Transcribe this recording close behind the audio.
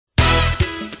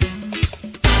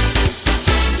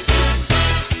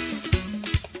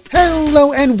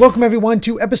Hello and welcome everyone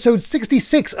to episode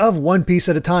 66 of One Piece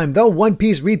at a Time, the One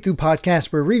Piece read-through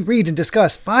podcast where we read and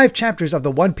discuss 5 chapters of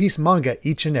the One Piece manga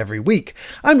each and every week.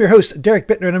 I'm your host, Derek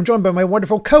Bittner, and I'm joined by my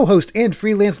wonderful co-host and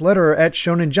freelance letterer at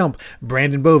Shonen Jump,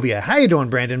 Brandon Bovia. How you doing,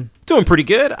 Brandon? Doing pretty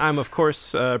good. I'm, of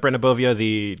course, Brandon Bovia,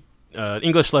 the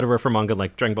English letterer for manga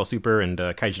like Dragon Ball Super and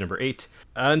Kaiju number 8.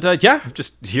 And I'm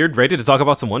just here ready to talk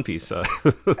about some One Piece.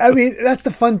 I mean, that's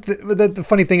the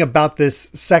funny thing about this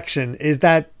section is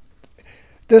that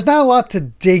there's not a lot to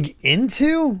dig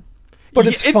into, but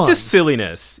it's fun. It's just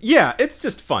silliness. Yeah, it's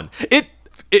just fun.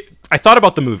 I thought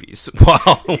about the movies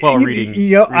while reading.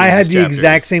 I had the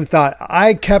exact same thought.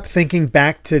 I kept thinking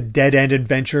back to Dead End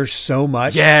Adventure so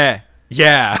much. Yeah.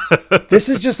 This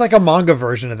is just like a manga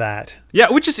version of that. Yeah,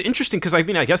 which is interesting because I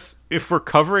guess if we're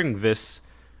covering this,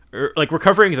 we're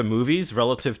covering the movies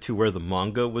relative to where the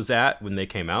manga was at when they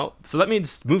came out. So that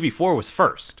means movie 4 was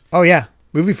first. Oh yeah.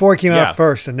 Movie 4 came out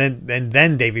first, and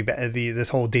then Davy this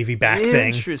whole Davy back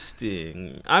thing.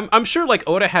 Interesting. I'm sure like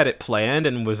Oda had it planned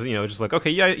and was just like, okay,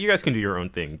 yeah, you guys can do your own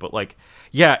thing, but like,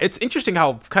 yeah, it's interesting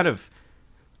how kind of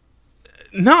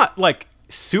not like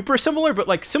super similar, but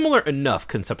like similar enough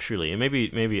conceptually, and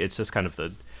maybe it's just kind of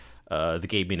the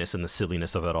gaminess and the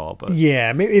silliness of it all. But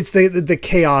yeah, maybe it's the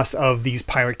chaos of these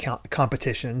pirate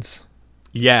competitions.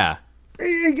 Yeah,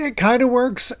 it kind of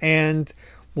works, and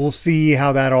we'll see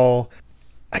how that all.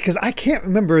 Because I can't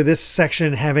remember this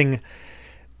section having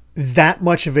that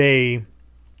much of a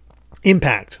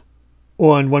impact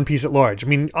on One Piece at large. I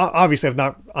mean, obviously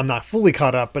I'm not fully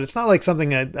caught up, but it's not like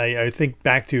something I think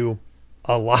back to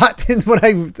a lot in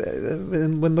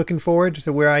when looking forward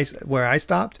to where I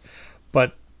stopped.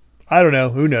 But I don't know.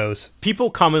 Who knows? People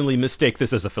commonly mistake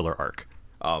this as a filler arc.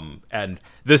 And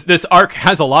this arc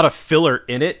has a lot of filler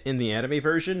in it in the anime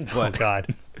version. But oh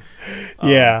God.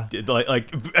 Yeah,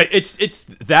 like it's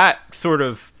that sort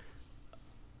of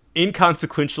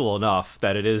inconsequential enough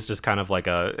that it is just kind of like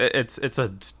it's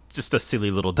just a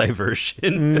silly little diversion.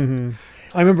 Mm-hmm.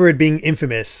 I remember it being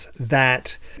infamous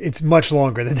that it's much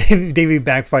longer. The Davy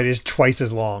back fight is twice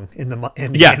as long in the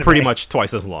anime. Pretty much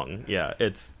twice as long. Yeah,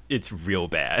 it's real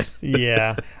bad.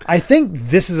 Yeah, I think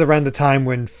this is around the time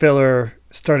when filler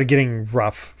started getting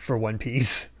rough for One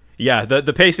Piece. Yeah,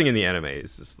 the pacing in the anime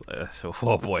is just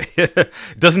oh boy,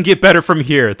 doesn't get better from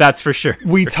here. That's for sure.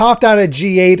 We topped out at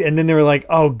G8, and then they were like,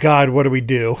 "Oh God, what do we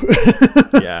do?"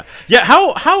 yeah.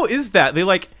 How is that? They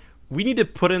we need to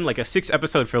put in like a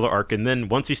 6-episode filler arc, and then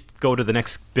once you go to the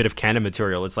next bit of canon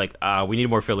material, it's like we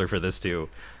need more filler for this too.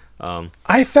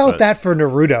 I felt that for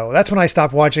Naruto. That's when I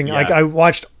stopped watching. Yeah. Like I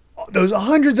watched those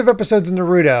hundreds of episodes in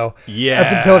Naruto. Yeah.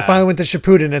 Up until it finally went to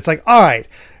Shippuden. It's like, all right.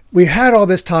 We had all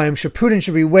this time. Shippuden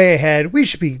should be way ahead. We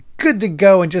should be good to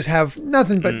go and just have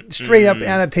nothing but straight up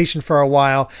adaptation for a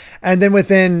while. And then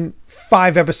within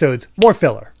 5 episodes, more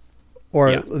filler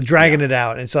or dragging it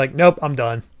out. And it's like, nope, I'm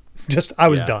done. I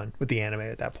was done with the anime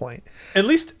at that point. At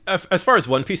least as far as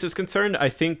One Piece is concerned, I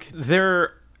think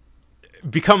there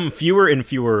become fewer and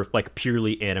fewer like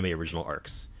purely anime original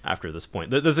arcs after this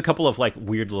point. There's a couple of like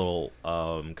weird little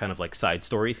kind of like side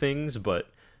story things, but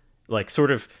like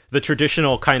sort of the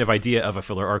traditional kind of idea of a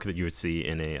filler arc that you would see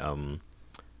in a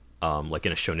like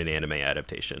in a shonen anime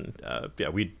adaptation.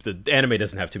 The anime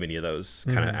doesn't have too many of those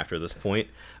kind of after this point,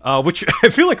 which I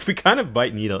feel like we kind of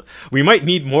might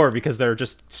need more because they're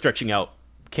just stretching out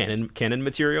canon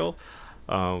material,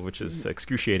 which is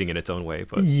excruciating in its own way.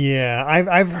 But yeah,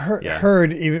 I've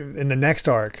heard even in the next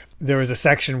arc there was a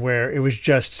section where it was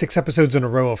just 6 episodes in a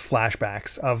row of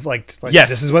flashbacks of like yes.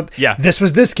 This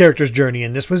was this character's journey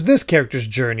and this was this character's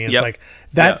journey. And it's like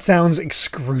that sounds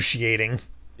excruciating.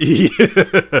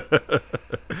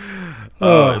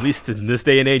 At least in this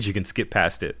day and age, you can skip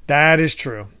past it. That is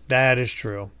true.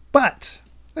 But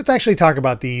let's actually talk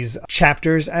about these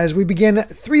chapters as we begin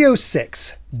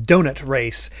 306, Donut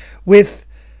Race, with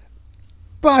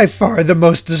by far the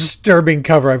most disturbing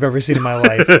cover I've ever seen in my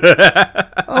life.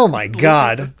 Oh my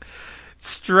God.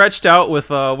 Stretched out with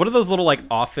one of those little like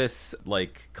office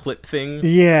like clip things.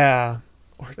 Yeah.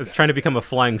 It's trying to become a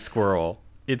flying squirrel.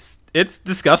 It's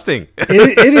disgusting.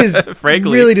 It is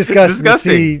frankly really disgusting to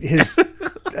see his.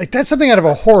 Like that's something out of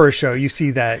a horror show. You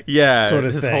see that sort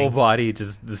of his thing. His whole body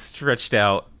just stretched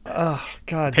out. Oh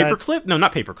God! Paperclip? No,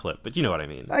 not paperclip, but you know what I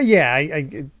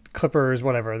mean. Clippers,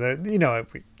 whatever.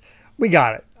 We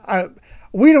got it.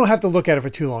 We don't have to look at it for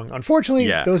too long. Unfortunately,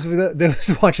 those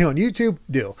watching on YouTube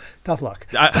do. Tough luck.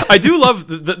 I do love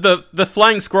the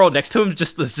flying squirrel next to him is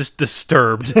just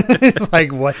disturbed. It's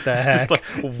like, what the heck? Just like,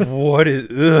 what is...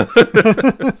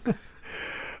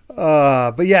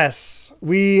 but yes,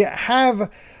 we have...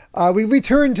 we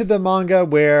return to the manga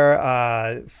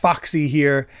where Foxy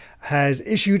here has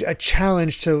issued a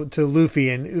challenge to Luffy,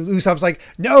 and Usopp's like,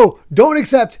 no, don't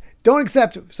accept. Don't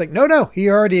accept. It's like, no, he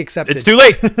already accepted. It's too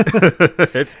late.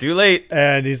 It's too late.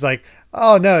 And he's like,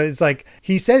 oh no, it's like,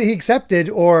 he said he accepted,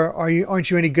 or aren't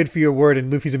you any good for your word?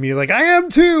 And Luffy's immediately like, I am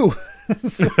too.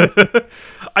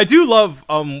 I do love,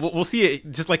 we'll see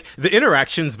it, just like the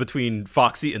interactions between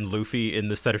Foxy and Luffy in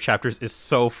this set of chapters is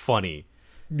so funny.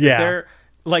 Yeah.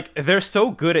 They're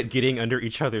so good at getting under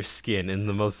each other's skin in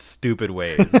the most stupid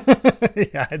ways.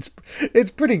 Yeah,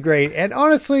 it's pretty great. And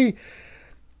honestly,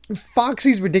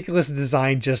 Foxy's ridiculous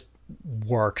design just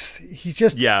works.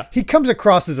 He comes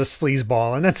across as a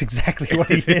sleazeball, and that's exactly what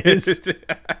he is.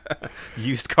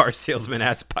 Used car salesman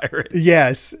ass pirate.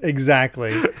 Yes,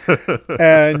 exactly.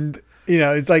 And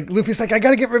it's like Luffy's like, I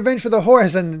gotta get revenge for the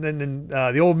horse, and then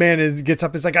the old man gets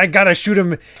up. It's like, I gotta shoot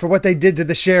him for what they did to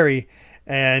the Sherry,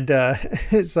 and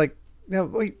it's like, no,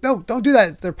 wait, no, don't do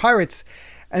that. They're pirates.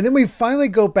 And then we finally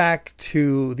go back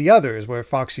to the others where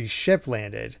Foxy's ship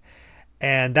landed.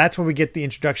 And that's when we get the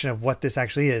introduction of what this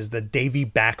actually is, the Davy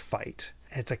back fight.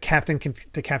 It's a captain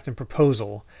to captain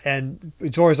proposal. And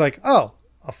Zoro's like, oh,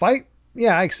 a fight?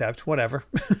 Yeah, I accept, whatever.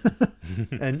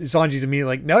 And Sanji's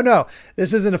immediately like, no,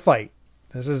 this isn't a fight.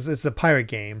 This is a pirate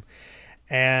game.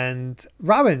 And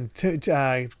Robin,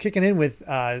 kicking in with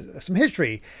some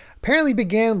history, apparently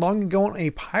began long ago on a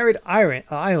pirate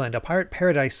island, a pirate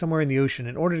paradise somewhere in the ocean.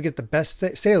 In order to get the best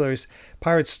sailors,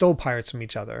 pirates stole pirates from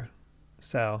each other.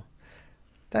 So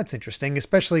that's interesting,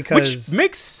 especially because... Which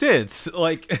makes sense.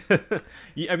 Like,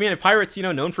 I mean, pirates,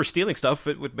 known for stealing stuff,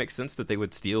 it would make sense that they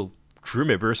would steal crew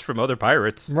members from other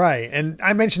pirates. Right. And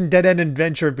I mentioned Dead End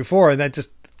Adventure before, and that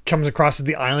just comes across as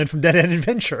the island from Dead End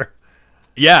Adventure.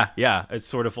 Yeah. It's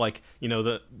sort of like,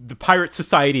 the pirate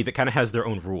society that kind of has their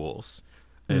own rules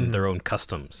and their own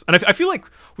customs. And I feel like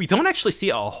we don't actually see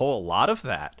a whole lot of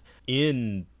that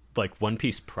in, like, One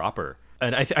Piece proper.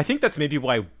 And I think that's maybe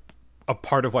why... a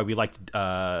part of why we liked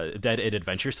Dead End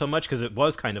Adventure so much, because it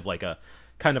was kind of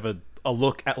a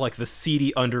look at like the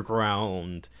seedy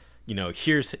underground,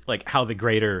 here's like how the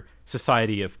greater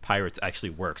society of pirates actually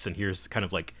works, and here's kind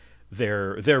of like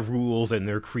their rules and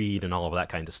their creed and all of that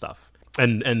kind of stuff.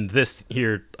 And this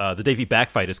here, the Davy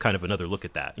back fight is kind of another look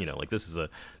at that. Like this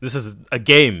is a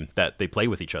game that they play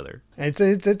with each other.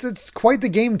 It's quite the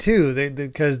game too,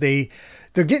 because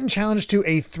they're getting challenged to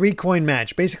a 3-coin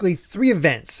match, basically 3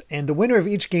 events, and the winner of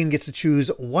each game gets to choose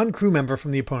one crew member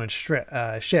from the opponent's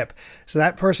ship. So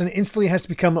that person instantly has to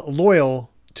become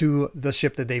loyal to the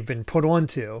ship that they've been put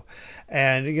onto,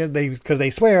 and because they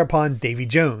swear upon Davy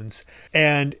Jones.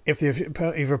 And if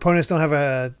your opponents don't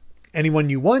have anyone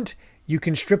you want, you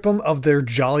can strip them of their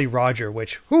Jolly Roger,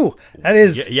 which, that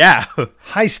is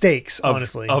high stakes,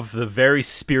 honestly. Of the very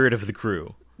spirit of the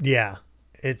crew. Yeah,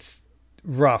 it's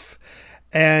rough.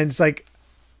 And it's like,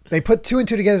 they put 2 and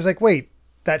 2 together. It's like, wait,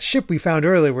 that ship we found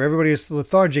earlier where everybody was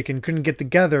lethargic and couldn't get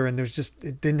together, and it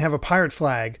didn't have a pirate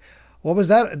flag. What was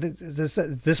that? Is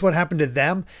this what happened to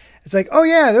them? It's like, oh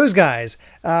yeah, those guys.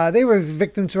 They were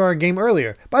victims to our game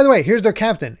earlier. By the way, here's their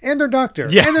captain and their doctor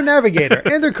and their navigator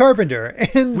and their carpenter.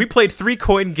 And we played the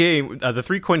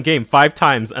 3-coin game 5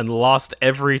 times and lost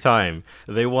every time.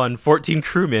 They won 14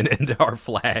 crewmen and our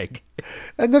flag.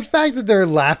 And the fact that they're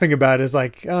laughing about it is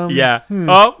like, Oh,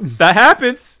 that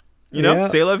happens.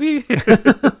 C'est la vie.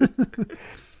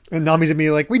 And Nami's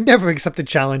immediately like, we never accept a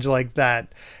challenge like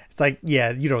that. It's like,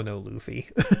 yeah, you don't know Luffy.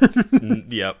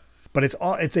 Yep. But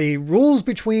it's a rules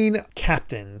between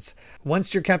captains.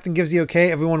 Once your captain gives the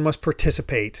okay, everyone must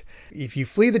participate. If you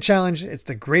flee the challenge, it's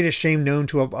the greatest shame known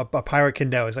to a pirate can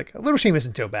know. It's like, a little shame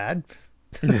isn't too bad.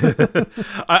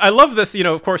 I love this.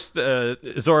 Of course,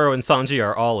 Zoro and Sanji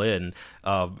are all in.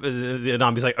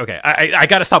 Nami's like, okay, I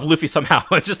got to stop Luffy somehow.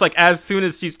 Just like as soon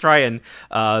as she's trying,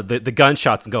 the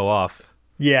gunshots go off.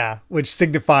 Yeah, which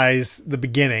signifies the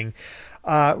beginning.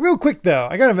 Real quick though,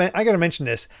 I gotta mention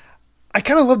this. I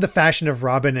kind of love the fashion of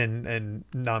Robin and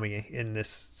Nami in this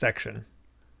section.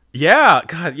 Yeah,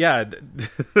 God, yeah.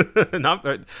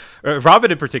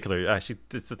 Robin in particular,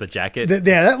 it's the jacket.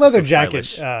 That leather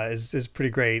jacket is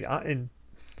pretty great. And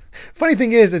funny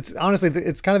thing is, it's honestly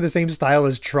kind of the same style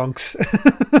as Trunks.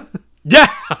 Yeah,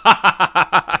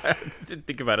 I didn't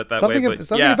think about it that way.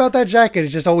 Something about that jacket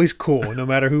is just always cool, no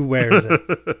matter who wears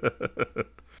it.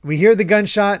 We hear the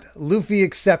gunshot. Luffy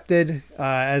accepted,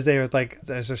 as they're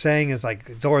saying, is like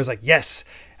Zoro's like, yes,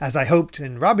 as I hoped,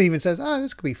 and Robin even says,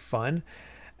 this could be fun.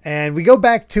 And we go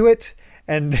back to it,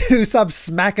 and Usopp's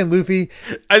smacking Luffy.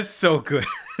 That's so good.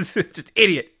 Just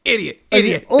idiot.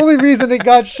 The only reason it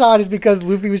got shot is because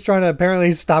Luffy was trying to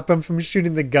apparently stop him from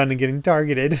shooting the gun and getting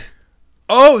targeted.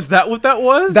 Oh, is that what that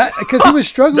was? That because he was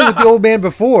struggling with the old man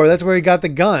before. That's where he got the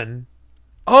gun.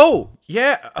 Oh,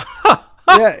 yeah.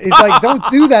 Yeah, it's like, don't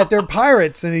do that. They're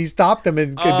pirates. And he stopped them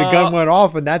and the gun went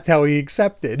off, and that's how he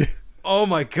accepted. Oh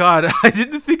my God. I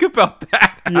didn't think about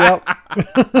that. Yep.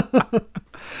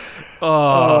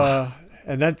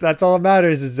 And that's all that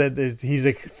matters is that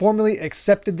he's formally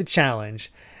accepted the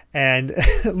challenge. And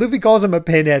Luffy calls him a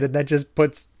pinhead, and that just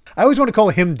puts... I always want to call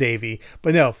him Davy,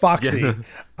 but no, Foxy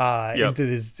into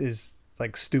his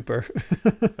like stupor.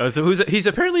 So he's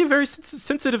apparently a very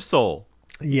sensitive soul.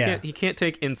 Yeah. He can't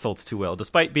take insults too well,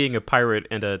 despite being a pirate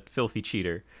and a filthy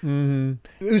cheater.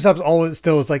 Mm-hmm. Usopp's always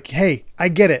still is like, hey, I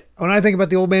get it. When I think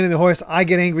about the old man and the horse, I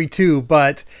get angry too,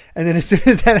 but... And then as soon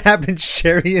as that happens,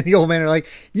 Sherry and the old man are like,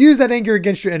 use that anger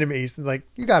against your enemies. And like,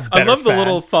 you got better I love fast. the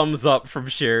little thumbs up from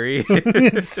Sherry.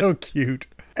 It's so cute.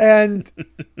 And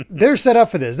they're set up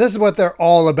for this. This is what they're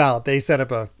all about. They set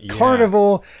up a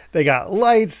carnival. They got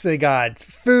lights. They got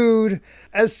food.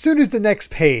 As soon as the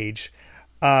next page,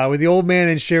 with the old man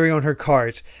and Sherry on her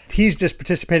cart, he's just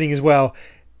participating as well.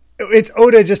 It's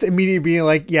Oda just immediately being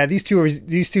like, yeah, these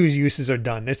two's uses are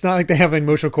done. It's not like they have an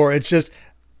emotional core. It's just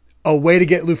a way to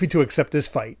get Luffy to accept this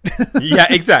fight. Yeah,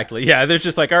 exactly. Yeah, they're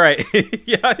just like, all right.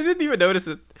 Yeah, I didn't even notice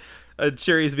that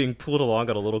Sherry is being pulled along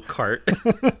on a little cart.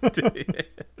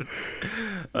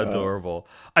 Adorable.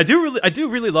 I do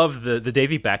really love the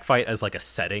Davy back fight as like a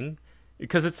setting,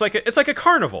 because it's like a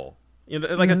carnival, you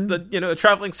know, like a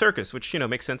traveling circus, which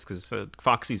makes sense because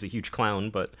Foxy's a huge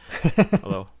clown, but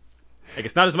although I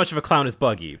guess not as much of a clown as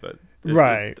Buggy, but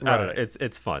I don't know,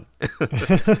 it's fun.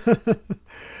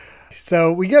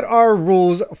 So we get our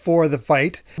rules for the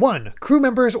fight. 1. Crew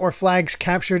members or flags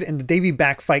captured in the Davy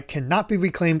back fight cannot be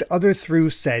reclaimed other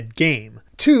through said game.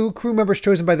 2. Crew members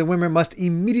chosen by the winner must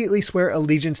immediately swear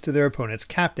allegiance to their opponent's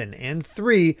captain. And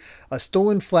 3. A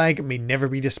stolen flag may never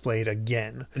be displayed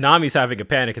again. Nami's having a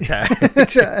panic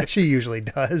attack. She usually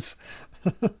does.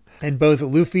 And both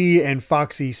Luffy and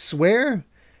Foxy swear.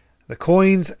 The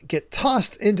coins get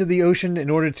tossed into the ocean in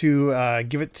order to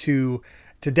give it to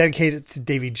dedicate it to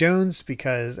Davy Jones,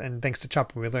 and thanks to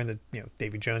Chopper, we learned that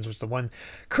Davy Jones was the one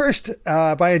cursed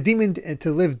by a demon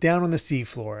to live down on the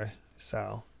seafloor.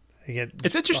 So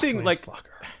it's interesting, like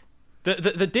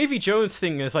the Davy Jones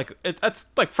thing is like that's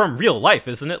like from real life,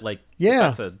 isn't it? Like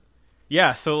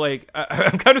so like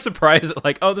I'm kind of surprised that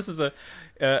like this is a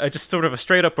just sort of a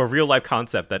straight up a real life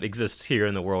concept that exists here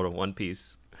in the world of One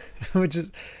Piece. Which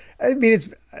is, I mean,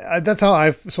 that's how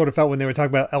I sort of felt when they were talking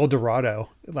about El Dorado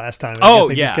last time. I guess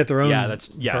they just get their own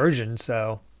version.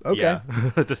 So okay,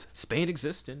 does Spain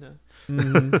exist in?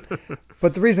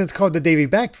 But the reason it's called the Davy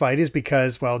back fight is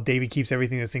because Davy keeps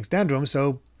everything that sinks down to him.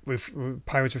 So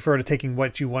pirates refer to taking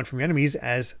what you want from your enemies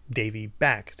as Davy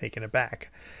back, taking it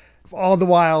back. All the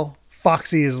while,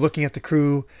 Foxy is looking at the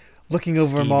crew, looking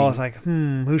over them all. It's like,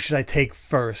 who should I take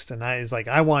first? And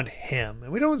I want him.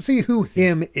 And we don't see who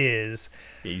him is.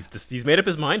 He's made up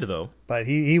his mind, though. But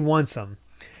he wants him.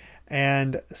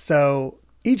 And so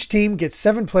each team gets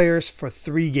 7 players for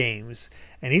 3 games.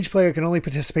 And each player can only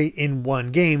participate in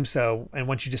 1 game. And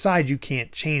once you decide, you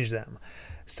can't change them.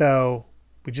 So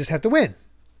we just have to win.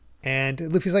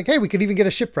 And Luffy's like, hey, we could even get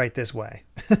a shipwright this way.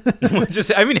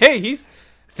 He's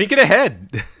thinking ahead.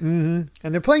 Mm-hmm.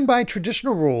 And they're playing by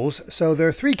traditional rules. So there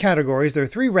are 3 categories. There are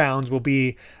 3 rounds will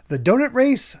be the donut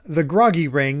race, the groggy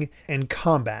ring, and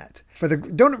combat. For the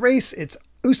donut race, it's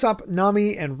Usopp,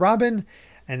 Nami, and Robin.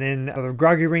 And then the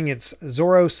groggy ring, it's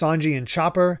Zoro, Sanji, and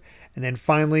Chopper. And then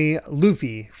finally,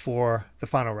 Luffy for the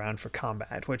final round for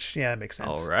combat, which, that makes sense.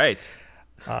 All right.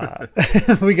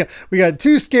 we got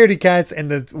 2 scaredy cats and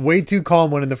the way too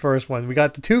calm one in the first one. We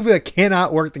got the 2 that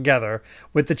cannot work together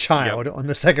with the child on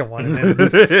the second one, and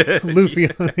then Luffy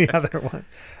on the other one.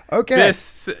 Okay.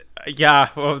 This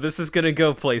is gonna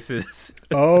go places.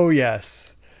 Oh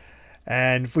yes.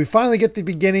 And we finally get the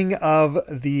beginning of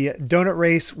the donut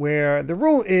race, where the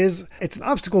rule is it's an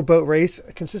obstacle boat race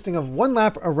consisting of 1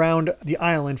 lap around the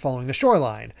island following the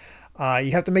shoreline.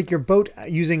 You have to make your boat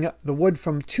using the wood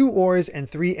from 2 oars and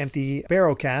 3 empty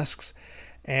barrel casks.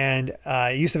 And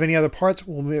use of any other parts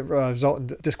will result in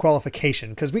disqualification.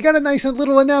 Because we got a nice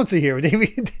little announcer here.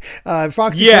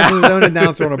 Foxy has his own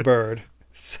announcer on a bird.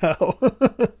 So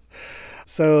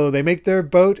they make their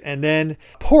boat, and then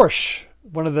Porsche,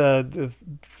 one of the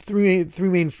three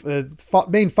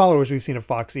main followers we've seen of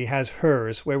Foxy, has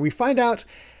hers, where we find out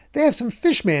they have some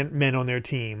Fishman men on their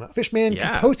team. Fishman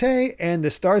Capote and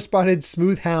the star-spotted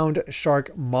smooth hound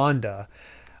shark Monda,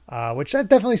 which that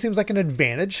definitely seems like an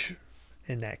advantage.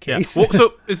 in that Yeah. case. Well,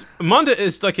 so Manda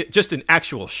is like just an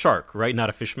actual shark, right? Not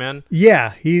a fish man.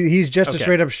 Yeah, he's just a Okay.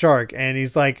 straight up shark, and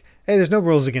he's like, hey, there's no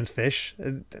rules against fish.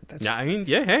 Yeah, I mean,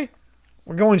 yeah, hey.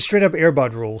 We're going straight up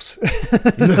Airbud rules.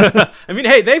 I mean,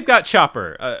 hey, they've got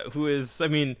Chopper, who is, I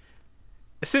mean,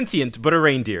 sentient, but a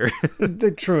reindeer.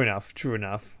 True enough. True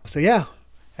enough. So yeah,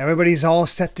 everybody's all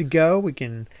set to go. We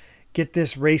can get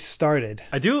this race started.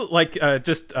 I do like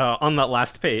just on that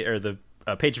last page, or the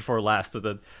page before last, with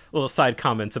the little side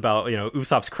comments about,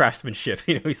 Usopp's craftsmanship.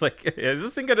 He's like, is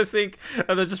this thing gonna sink?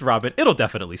 And then just Robin, it'll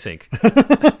definitely sink.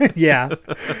 Yeah,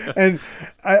 and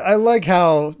I like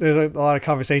how there's a lot of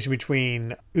conversation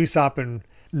between Usopp and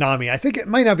Nami. I think it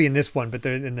might not be in this one, but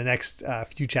they're in the next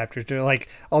few chapters. They're like,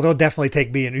 oh, they'll definitely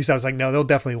take me, and Usopp's like, no, they'll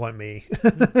definitely want me.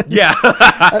 Yeah.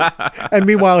 And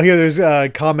meanwhile, here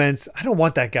there's comments, I don't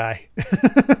want that guy.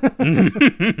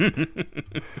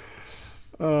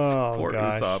 Oh, Poor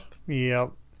gosh. Usopp.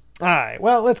 Yep. All right.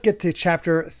 Well, let's get to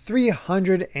chapter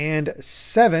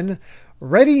 307.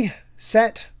 Ready,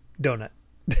 set, donut.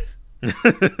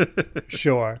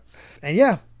 Sure. And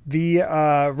yeah,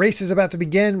 the race is about to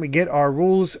begin. We get our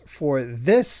rules for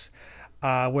this,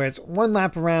 where it's 1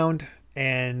 lap around,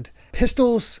 and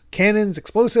pistols, cannons,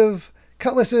 explosive,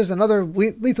 cutlasses, and other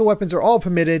lethal weapons are all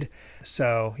permitted.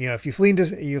 So, if you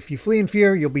flee in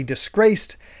fear, you'll be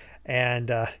disgraced.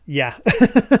 And yeah,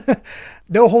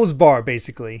 no holds bar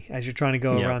basically as you're trying to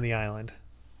go around the island,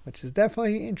 which is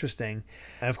definitely interesting.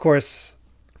 And of course,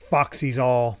 Foxy's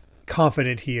all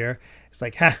confident here. It's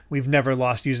like, we've never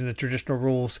lost using the traditional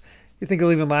rules. You think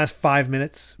it'll even last 5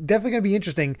 minutes? Definitely going to be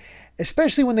interesting,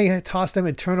 especially when they toss them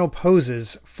eternal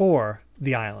poses for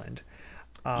the island.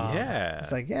 Yeah.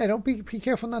 It's like, don't be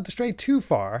careful not to stray too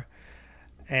far.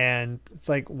 And it's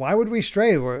like, why would we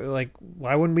stray? We're like,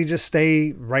 why wouldn't we just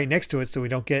stay right next to it so we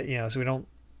don't get,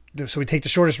 so we take the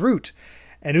shortest route?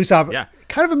 And Usopp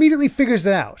kind of immediately figures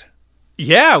it out.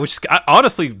 Yeah, which is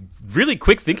honestly really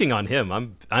quick thinking on him.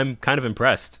 I'm kind of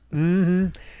impressed. Mm-hmm.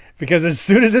 Because as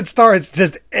soon as it starts,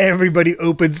 just everybody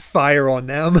opens fire on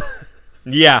them.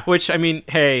 Yeah, which, I mean,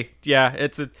 hey, yeah,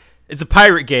 it's a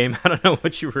pirate game. I don't know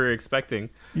what you were expecting.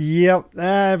 Yep,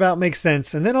 that about makes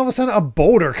sense. And then all of a sudden, a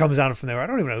boulder comes out from there. I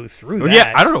don't even know who threw that.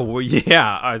 Yeah, I don't know.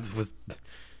 Yeah,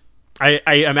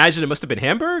 I imagine it must have been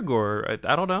Hamburg, or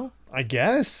I don't know. I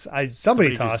guess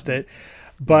somebody tossed it,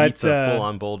 but it's a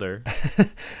full-on boulder.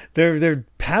 they're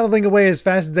paddling away as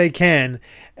fast as they can,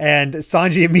 and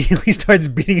Sanji immediately starts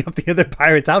beating up the other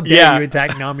pirates. How dare you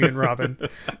attack Nami and Robin?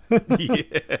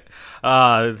 Yeah.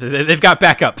 They've got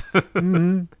backup.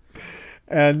 Mm-hmm.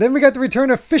 And then we got the return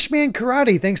of Fishman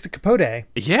Karate, thanks to Capote.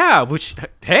 Yeah, which,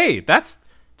 hey, that's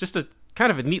just a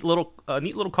kind of a neat little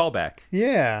callback.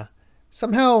 Yeah.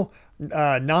 Somehow,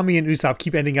 Nami and Usopp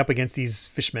keep ending up against these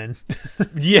fishmen.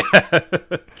 Yeah.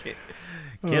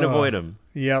 Can't avoid them.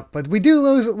 Yep, but we do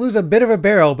lose a bit of a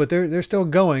barrel, but they're still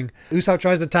going. Usopp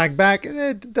tries to attack back.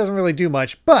 It doesn't really do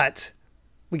much, but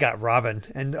we got Robin.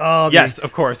 And yes,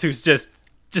 of course, who's just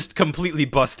completely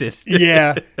busted.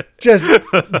 Yeah, just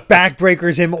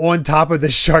backbreakers him on top of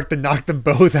the shark to knock them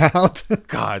both out.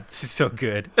 God, this is so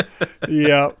good.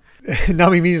 Yeah.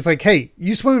 Nami means like, hey,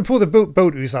 you swim and pull the boat,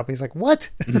 Usopp. He's like,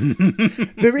 what?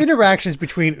 The interactions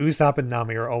between Usopp and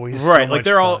Nami are always right. So like much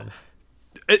they're fun. all.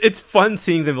 It's fun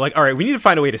seeing them. Like, all right, we need to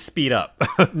find a way to speed up.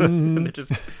 And they're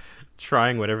just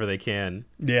trying whatever they can.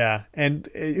 Yeah, and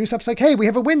Usopp's like, hey, we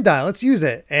have a wind dial. Let's use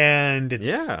it. And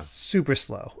it's super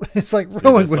slow. It's like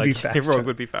rowing would be faster. Rowing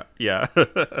would be fast. Yeah.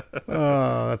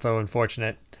 Oh, that's so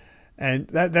unfortunate. And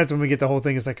that's when we get the whole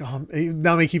thing. It's like,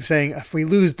 Nami keeps saying, if we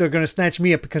lose, they're going to snatch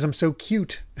me up because I'm so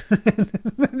cute.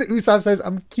 Usopp says,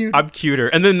 I'm cute. I'm cuter.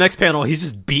 And then the next panel, he's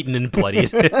just beaten and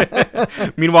bloodied.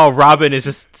 Meanwhile, Robin is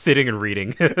just sitting and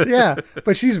reading. Yeah,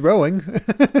 but she's rowing.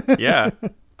 Yeah.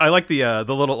 I like the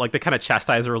little, like, they kind of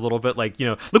chastise her a little bit, like,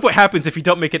 look what happens if you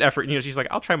don't make an effort. And, she's like,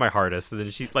 I'll try my hardest. And then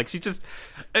she just,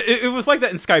 it was like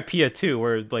that in Skypiea too,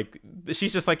 where like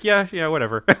she's just like, yeah,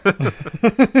 whatever.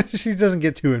 She doesn't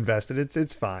get too invested.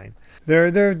 It's fine.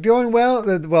 They're doing well.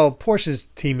 Well, Portia's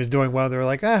team is doing well. They're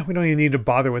like, we don't even need to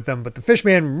bother with them. But the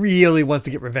Fishman really wants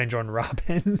to get revenge on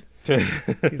Robin.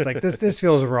 He's like, this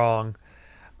feels wrong.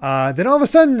 Then all of a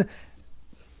sudden,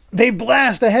 they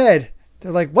blast ahead.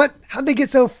 They're like, what? How'd they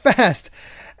get so fast?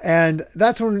 And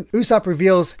that's when Usopp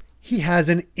reveals he has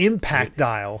an impact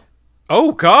dial.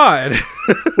 Oh, God.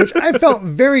 Which I felt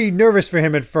very nervous for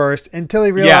him at first until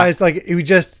he realized like he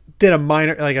just did a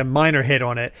minor hit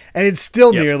on it. And it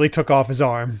still nearly took off his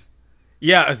arm.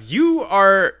 Yeah, you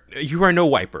are no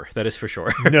wiper. That is for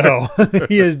sure. No,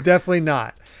 he is definitely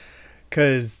not.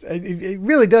 because it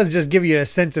really does just give you a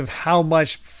sense of how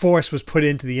much force was put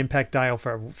into the impact dial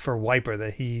for Wiper,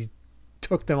 that he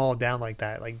took them all down like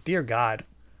that. Like, dear God.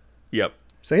 Yep.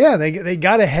 So yeah, they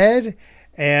got ahead,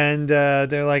 and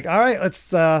they're like, all right,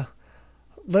 let's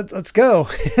go.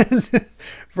 And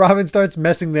Robin starts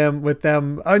messing with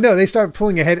them. Oh no, they start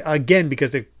pulling ahead again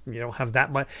because they don't have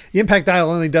that much. The impact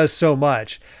dial only does so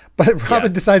much. But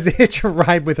Robin decides to hitch a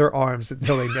ride with her arms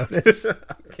until they notice.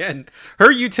 Again, her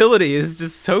utility is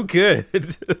just so good.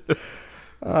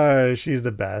 She's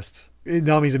the best.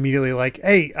 Nami's immediately like,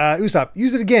 hey, Usopp,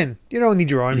 use it again. You don't need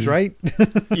your arms, right?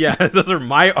 Yeah, those are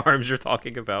my arms you're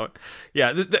talking about.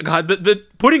 Yeah, the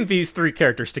putting these three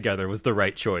characters together was the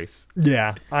right choice.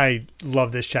 Yeah, I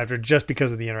love this chapter just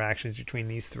because of the interactions between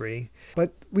these three.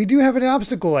 But we do have an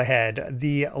obstacle ahead,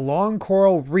 the Long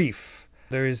Coral Reef.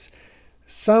 There's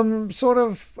some sort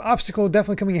of obstacle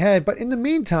definitely coming ahead, but in the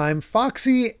meantime,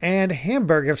 Foxy and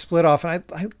Hamburg have split off, and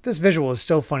this visual is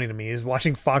so funny to me, is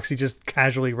watching Foxy just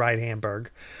casually ride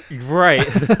Hamburg. Right.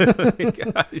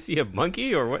 Is he a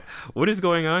monkey or what? What is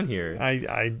going on here?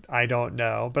 I don't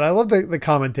know, but I love the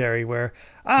commentary where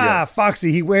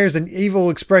Foxy, he wears an evil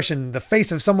expression, the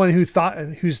face of someone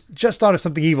who's just thought of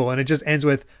something evil, and it just ends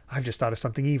with, I've just thought of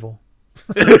something evil.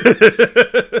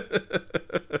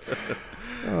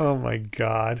 Oh my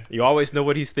God. You always know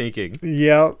what he's thinking.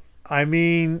 Yep. I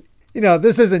mean,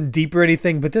 this isn't deep or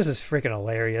anything, but this is freaking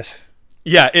hilarious.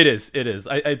 Yeah, it is. It is.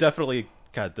 I definitely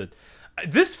got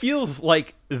this feels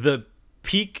like the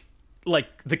peak, like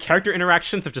the character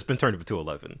interactions have just been turned up to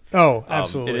 11. Oh,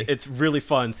 absolutely. It's really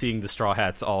fun seeing the Straw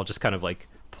Hats all just kind of like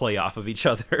play off of each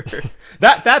other.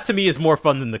 that to me is more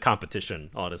fun than the competition,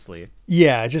 honestly.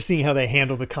 Yeah, just seeing how they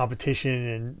handle the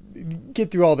competition and get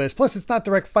through all this. Plus, it's not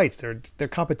direct fights; they're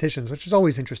competitions, which is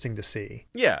always interesting to see.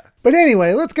 Yeah. But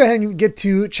anyway, let's go ahead and get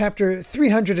to chapter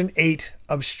 308,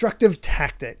 Obstructive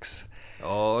Tactics.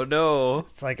 Oh no!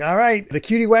 It's like, all right, the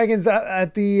cutie wagons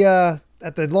at the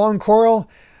Long Coral,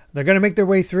 they're gonna make their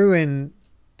way through, and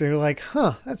they're like,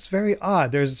 huh, that's very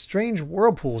odd. There's strange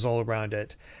whirlpools all around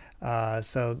it.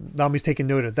 So Nami's taking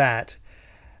note of that.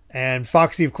 And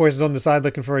Foxy, of course, is on the side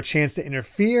looking for a chance to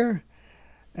interfere.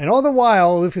 And all the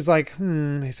while, Luffy's like,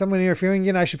 is someone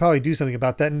interfering? I should probably do something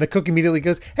about that. And the cook immediately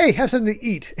goes, hey, have something to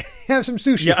eat. Have some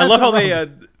sushi. Yeah, I love how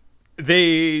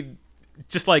they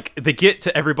just like, they get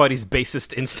to everybody's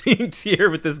basest instincts here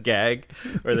with this gag,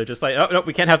 where they're just like, oh, no,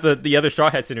 we can't have the other Straw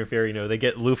Hats interfere. They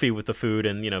get Luffy with the food,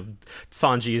 and,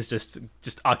 Sanji is just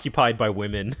occupied by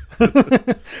women.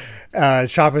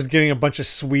 Chopper's getting a bunch of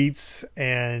sweets,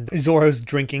 and Zoro's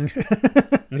drinking.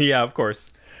 Yeah, of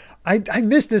course. I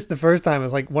missed this the first time. I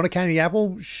was like, want a candy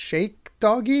apple? Shake,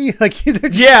 doggy? Like, they're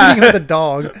just eating with a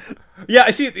dog. Yeah,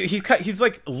 I see. He's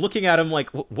like looking at him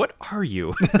like, what are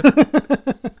you?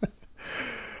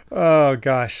 Oh,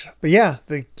 gosh. But yeah,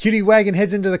 the cutie wagon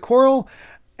heads into the coral,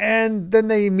 and then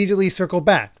they immediately circle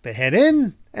back. They head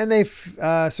in, and they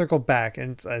circle back.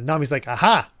 And Nami's like,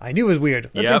 aha, I knew it was weird.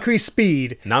 Let's increase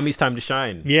speed. Nami's time to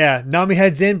shine. Yeah, Nami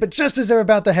heads in, but just as they're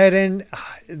about to head in,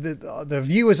 the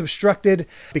view is obstructed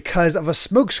because of a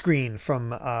smoke screen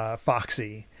from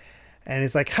Foxy. And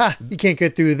it's like, ha, you can't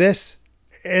get through this.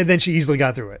 And then she easily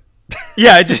got through it.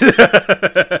 Yeah,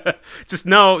 just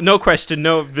no question,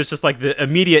 no. It's just like the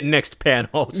immediate next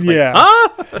panel. Just yeah.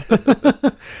 Like,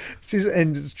 huh?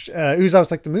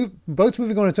 Usopp's like, the boat's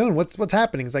moving on its own. What's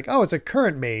happening? It's like, oh, it's a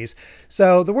current maze.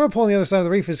 So the whirlpool on the other side of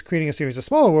the reef is creating a series of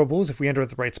smaller whirlpools. If we enter at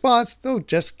the right spots, they'll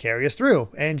just carry us through.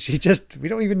 And we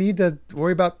don't even need to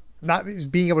worry about not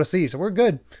being able to see. So we're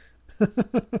good.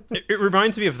 It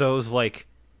reminds me of those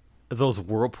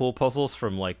whirlpool puzzles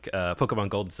from like Pokemon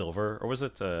Gold and Silver, or was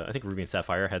it? I think Ruby and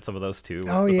Sapphire had some of those too.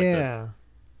 Oh yeah,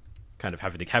 kind of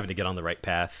having to get on the right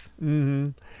path.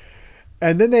 Mm-hmm.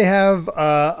 And then they have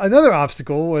another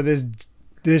obstacle where there's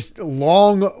this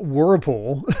long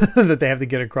whirlpool that they have to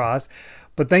get across.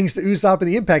 But thanks to Usopp and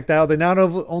the impact dial, they not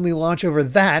only launch over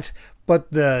that,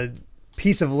 but the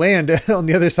piece of land on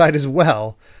the other side as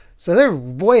well. So they're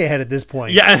way ahead at this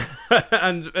point. Yeah,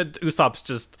 and Usopp's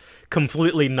just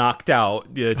completely knocked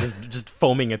out, just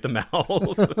foaming at the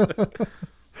mouth.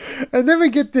 And then we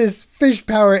get this fish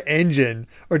power engine,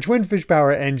 or twin fish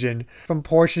power engine from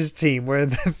Porsche's team, where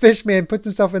the fish man puts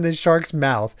himself in the shark's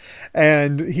mouth,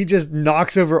 and he just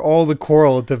knocks over all the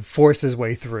coral to force his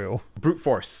way through. Brute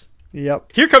force.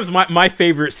 Yep. Here comes my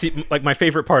favorite my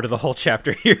favorite part of the whole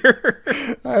chapter here.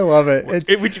 I love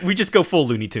it. We just go full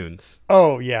Looney Tunes.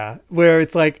 Oh yeah, where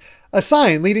it's like, a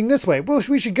sign leading this way. Well,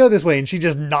 we should go this way. And she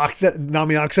just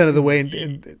Nami knocks out of the way.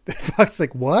 And Fox's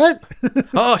like, what?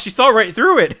 Oh, she saw right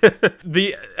through it.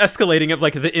 The escalating of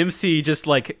like the MC just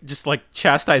like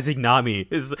chastising Nami.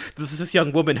 Does this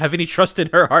young woman have any trust in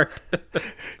her heart?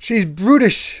 She's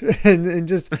brutish and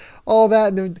just all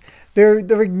that. And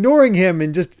they're ignoring him,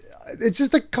 and just it's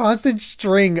just a constant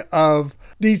string of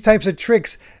these types of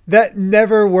tricks that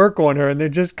never work on her, and they're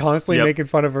just constantly making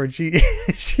fun of her. And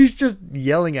she's just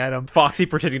yelling at him. Foxy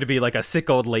pretending to be like a sick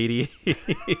old lady.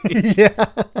 Yeah.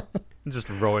 Just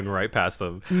rowing right past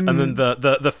them. And then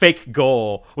the fake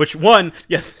goal, which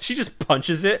she just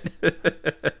punches it.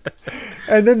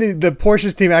 And then the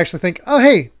Porsche's team actually think, oh,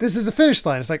 hey, this is the finish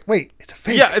line. It's like, wait, it's a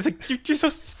fake. Yeah, it's like, you're so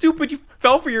stupid. You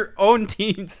fell for your own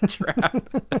team's trap.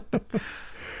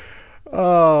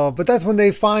 Oh, but that's when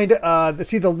they see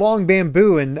the long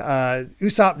bamboo, and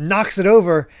Usopp knocks it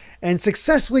over and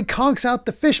successfully conks out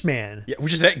the fish man. Yeah,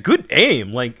 which is a good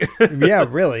aim. Like, yeah,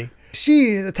 really.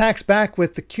 She attacks back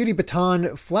with the Cutie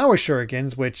Baton flower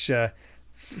shurikens, which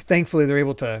thankfully they're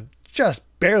able to just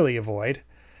barely avoid.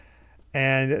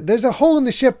 And there's a hole in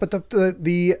the ship, but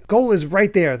the goal is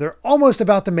right there. They're almost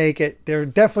about to make it. They're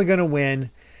definitely going to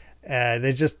win.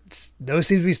 They just no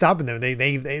seems to be stopping them.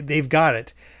 They've got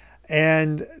it.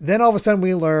 And then all of a sudden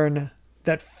we learn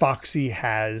that Foxy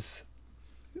has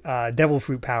devil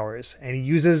fruit powers, and he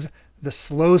uses the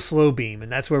slow beam,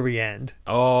 and that's where we end.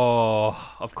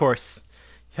 Oh, of course.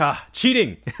 Yeah,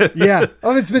 cheating. Yeah.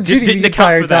 Oh, it's been cheating the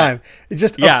entire time. It's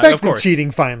just effective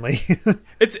cheating finally.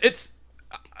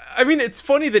 I mean, it's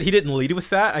funny that he didn't lead with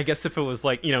that. I guess if it was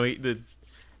like, the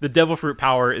devil fruit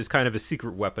power is kind of a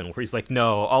secret weapon where he's like,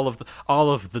 no, all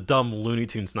of the dumb Looney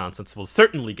Tunes nonsense will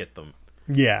certainly get them.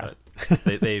 Yeah.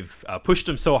 They've pushed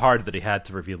him so hard that he had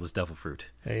to reveal his devil fruit.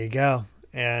 There you go.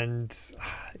 And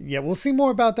yeah, we'll see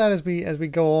more about that as we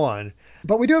go on.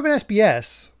 But we do have an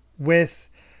SBS with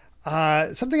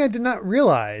something I did not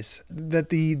realize, that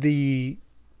the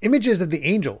images of the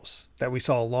angels that we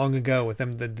saw long ago with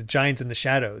them, the giants in the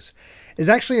shadows, is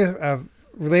actually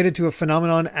related to a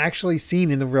phenomenon actually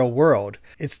seen in the real world.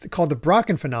 It's called the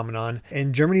Brocken phenomenon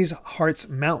in Germany's Harz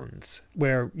Mountains,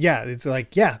 where, it's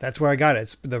like, that's where I got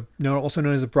it. It's also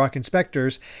known as the Brocken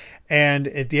specters. And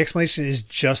the explanation is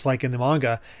just like in the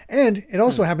manga. And it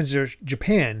also happens in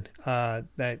Japan,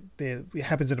 it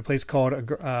happens in a place called,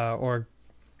 or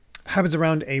happens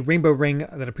around a rainbow ring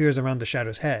that appears around the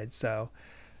shadow's head. So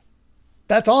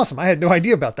that's awesome. I had no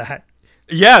idea about that.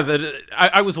 Yeah,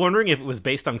 I was wondering if it was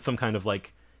based on some kind of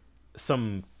like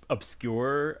some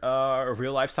obscure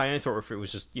real life science, or if it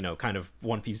was just kind of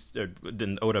One Piece,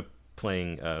 and Oda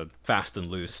playing fast and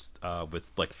loose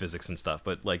with like physics and stuff.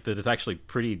 But like that is actually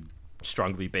pretty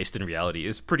strongly based in reality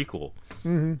is pretty cool.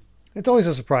 Mm-hmm. It's always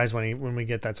a surprise when we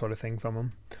get that sort of thing from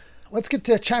him. Let's get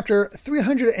to chapter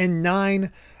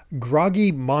 309,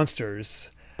 Groggy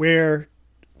Monsters, where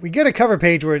we get a cover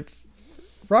page where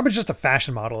Robin's just a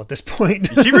fashion model at this point.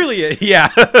 She really is. Yeah.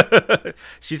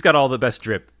 She's got all the best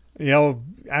drip.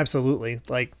 Absolutely.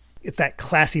 Like, it's that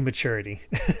classy maturity.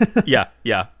 Yeah.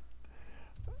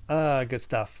 Good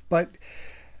stuff. But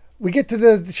we get to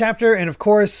the chapter, and of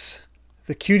course,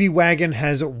 the cutie wagon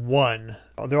has won.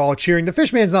 They're all cheering. The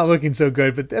fishman's not looking so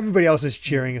good, but everybody else is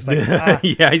cheering. It's like,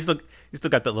 yeah, he's still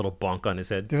got that little bonk on his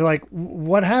head. They're like,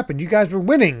 what happened? You guys were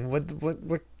winning.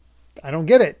 What? I don't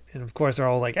get it. And of course, they're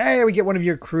all like, hey, we get one of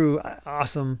your crew.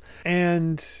 Awesome.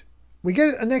 And we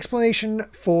get an explanation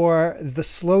for the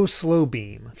slow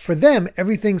beam. For them,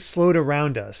 everything slowed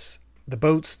around us. The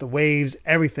boats, the waves,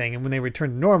 everything. And when they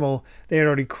returned to normal, they had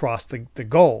already crossed the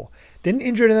goal. Didn't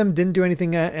injure them, didn't do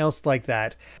anything else like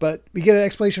that. But we get an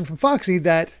explanation from Foxy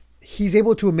that he's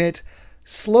able to emit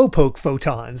slowpoke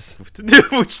photons.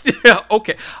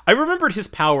 Okay. I remembered his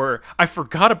power. I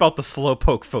forgot about the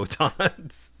slowpoke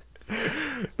photons.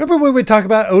 Remember when we talk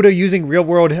about Oda using real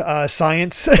world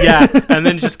science? Yeah, and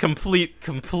then just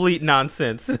complete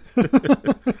nonsense.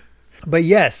 But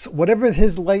yes, whatever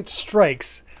his light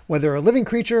strikes, whether a living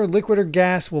creature, liquid, or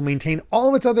gas, will maintain all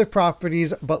of its other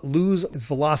properties but lose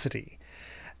velocity.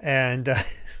 And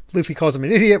Luffy calls him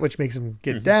an idiot, which makes him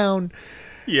get down.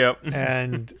 Yep.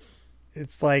 And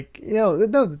it's like, no,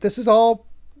 this is all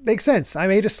makes sense. I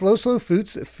made a slow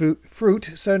fruit,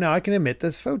 so now I can emit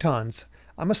those photons.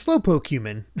 I'm a slowpoke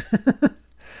human.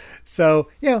 So,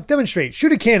 demonstrate.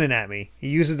 Shoot a cannon at me. He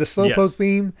uses the slowpoke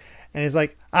beam, and it's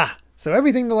like, so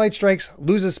everything the light strikes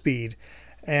loses speed.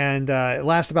 And it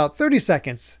lasts about 30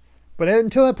 seconds. But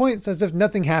until that point, it's as if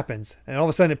nothing happens. And all of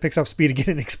a sudden, it picks up speed again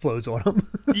and explodes on him.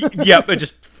 Yep, it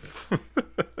just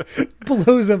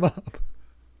blows him up.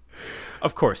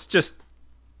 Of course, just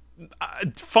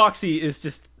Foxy is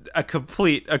just a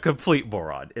complete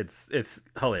moron. It's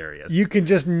hilarious. You can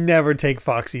just never take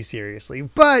Foxy seriously.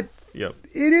 But Yep.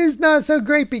 it is not so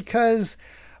great because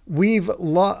we've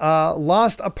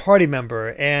lost a party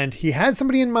member, and he had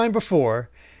somebody in mind before,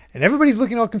 and everybody's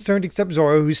looking all concerned except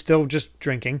Zoro, who's still just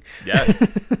drinking. Yeah.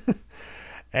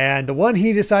 And the one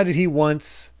he decided he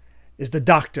wants is the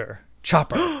doctor,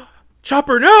 Chopper.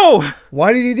 Chopper, no!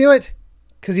 Why did he do it?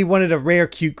 Because he wanted a rare,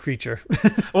 cute creature.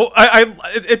 Well,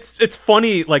 it's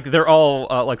funny. Like they're all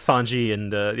like Sanji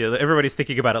and everybody's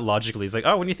thinking about it logically. He's like,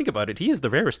 oh, when you think about it, he is the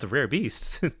rarest of rare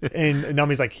beasts. And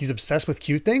Nami's like, he's obsessed with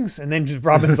cute things. And then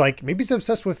Robin's like, maybe he's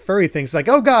obsessed with furry things. It's like,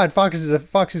 oh God, Fox is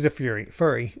a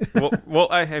furry. well,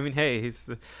 I mean, hey,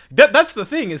 that's the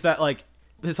thing is that like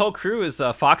his whole crew is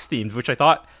Fox themed, which I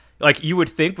thought like you would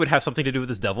think would have something to do with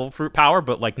his devil fruit power,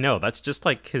 but like no, that's just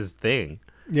like his thing.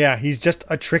 Yeah, he's just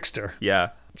a trickster.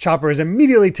 Yeah. Chopper is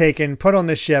immediately taken, put on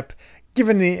the ship,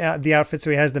 given the outfit, so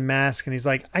he has the mask, and he's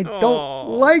like, I don't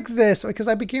like this because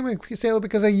I became a sailor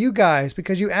because of you guys,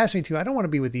 because you asked me to. I don't want to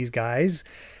be with these guys.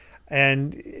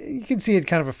 And you can see it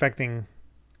kind of affecting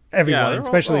everyone,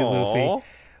 especially Luffy.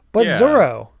 But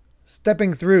Zoro,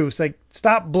 stepping through, it's like,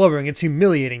 stop blubbering. It's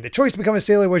humiliating. The choice to become a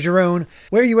sailor was your own.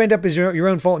 Where you end up is your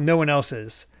own fault and no one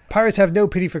else's. Pirates have no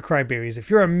pity for crybabies. If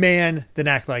you're a man, then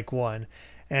act like one.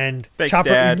 And Thanks, Chopper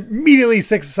Dad. immediately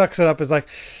sucks it up. Is like,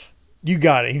 you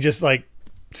got it. He just like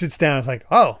sits down. It's like,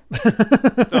 oh.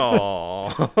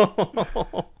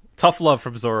 Oh. Tough love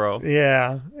from Zoro.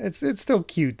 Yeah, it's still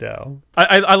cute though.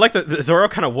 I like that Zoro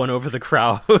kind of won over the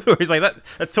crowd. He's like,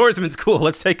 that swordsman's cool.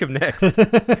 Let's take him next.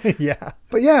 Yeah.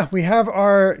 But yeah, we have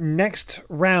our next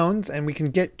rounds and we can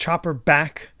get Chopper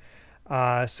back.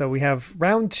 So we have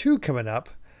round 2 coming up.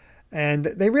 And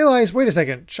they realize, wait a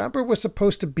second, Chopper was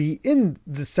supposed to be in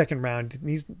the second round.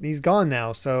 He's gone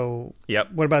now. So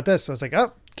Yep. What about this? So it's like,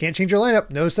 oh, can't change your lineup.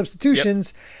 No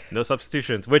substitutions. Yep. No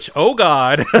substitutions. Which, oh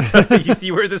God, you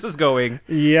see where this is going.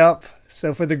 Yep.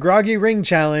 So for the Groggy Ring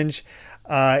Challenge,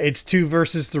 it's 2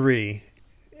 versus 3.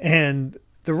 And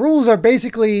the rules are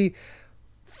basically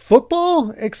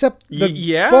football, except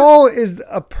the ball is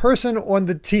a person on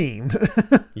the team.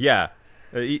 Yeah.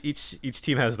 Each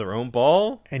team has their own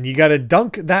ball. And you got to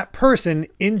dunk that person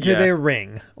into their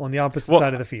ring on the opposite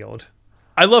side of the field.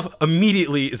 I love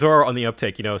immediately Zoro on the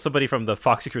uptake. You know, somebody from the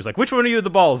Foxy crew is like, which one are you the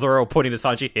ball? Zoro pointing to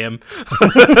Sanji, him.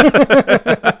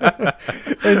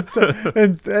 and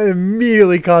it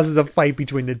immediately causes a fight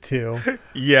between the two.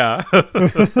 Yeah.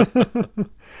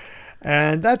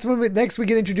 And that's when next we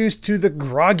get introduced to the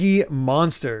Groggy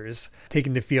Monsters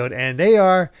taking the field. And they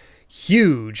are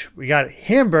huge. We got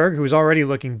Hamburg, who's already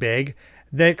looking big.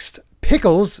 Next,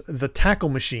 Pickles, the tackle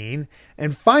machine.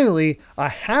 And finally, a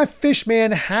half fish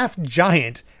man, half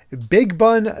giant, Big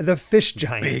Bun, the fish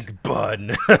giant. Big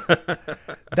Bun.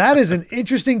 That is an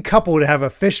interesting couple to have a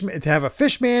fish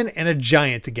man and a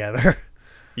giant together.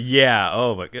 Yeah.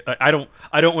 Oh my God. I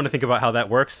don't want to think about how that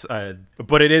works.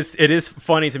 But it is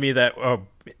funny to me that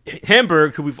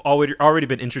Hamburg, who we've already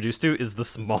been introduced to, is the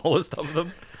smallest of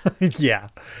them. Yeah.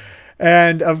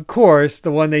 And of course,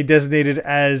 the one they designated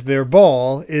as their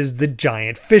ball is the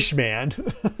giant fish man.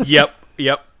 Yep.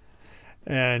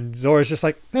 And Zora's just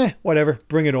like, whatever,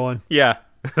 bring it on. Yeah.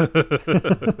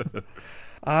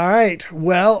 All right.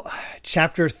 Well,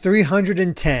 chapter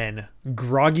 310,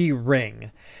 Groggy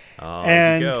Ring. Oh,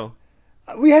 and there you go.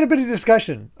 We had a bit of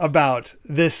discussion about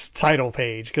this title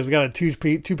page because we got a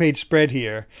two-page spread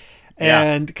here.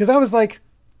 And because I was like,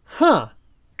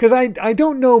 because I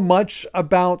don't know much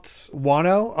about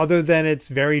Wano other than it's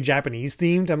very Japanese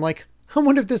themed. I'm like, I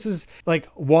wonder if this is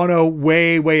like Wano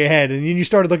way, way ahead. And then you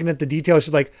started looking at the details.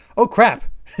 You're like, oh crap.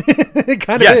 It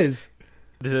kind of is.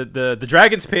 The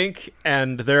dragon's pink,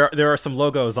 and there are some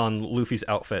logos on Luffy's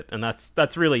outfit, and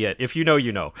that's really it. If you know,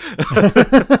 you know.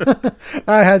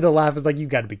 I had to laugh. It's like, you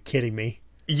got to be kidding me.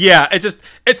 Yeah,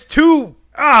 it's too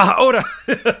Oda.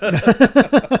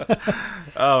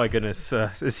 Oh my goodness.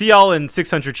 See y'all in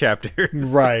 600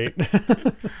 chapters. Right.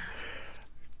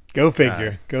 Go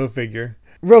figure. Go figure.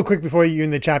 Real quick before you in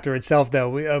the chapter itself, though,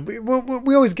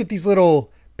 we always get these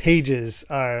little pages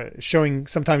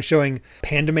sometimes showing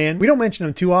Panda Man. We don't mention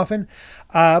him too often,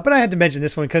 but I had to mention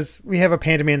this one because we have a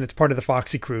Panda Man that's part of the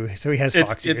Foxy crew, so he has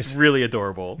fox ears. It's really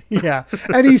adorable. Yeah,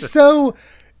 and he's so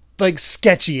like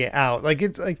sketchy out. Like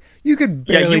it's like you could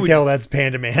barely tell that's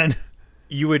Panda Man.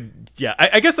 You would, yeah.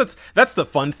 I guess that's the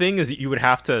fun thing is you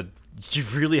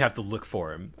really have to look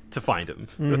for him to find him.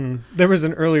 Mm-hmm. There was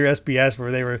an earlier SBS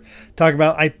where they were talking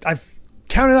about I've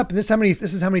counted up and this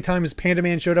is how many times Panda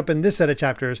Man showed up in this set of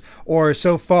chapters or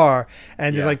so far,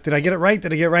 and they're like, did I get it right?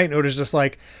 And Oda's just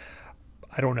like,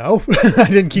 I don't know. I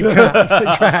didn't keep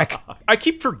track. I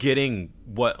keep forgetting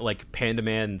what like Panda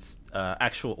Man's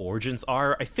actual origins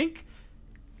are. I think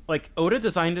like Oda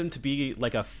designed him to be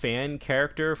like a fan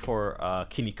character for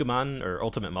Kinnikuman or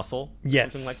Ultimate Muscle.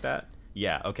 Yes. Something like that.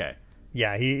 Yeah, okay.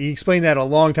 Yeah, he explained that a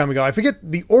long time ago. I forget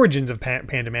the origins of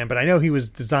Panda Man, but I know he was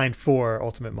designed for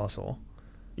Ultimate Muscle.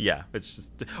 Yeah, it's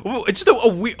just what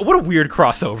a weird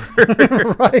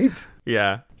crossover. Right?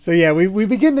 Yeah. So yeah, we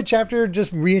begin the chapter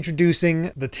just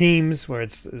reintroducing the teams where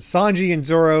it's Sanji and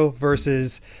Zoro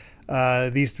versus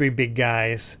these three big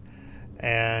guys.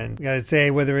 And I gotta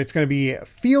say whether it's going to be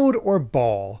field or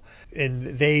ball, and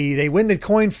they win the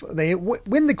coin. They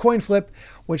win the coin flip,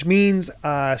 which means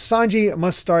Sanji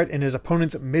must start in his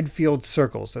opponent's midfield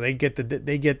circle. So they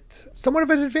get somewhat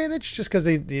of an advantage just because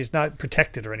he's not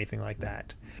protected or anything like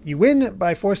that. You win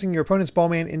by forcing your opponent's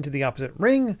ballman into the opposite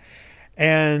ring,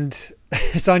 and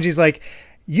Sanji's like,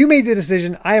 "You made the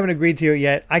decision. I haven't agreed to it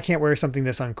yet. I can't wear something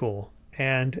this uncool."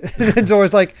 And then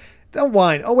Zoro's like, "Don't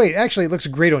whine. Oh, wait, actually, it looks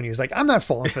great on you." He's like, "I'm not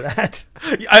falling for that."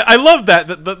 I love that,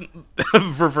 the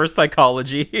reverse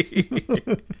psychology.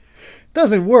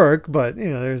 Doesn't work, but,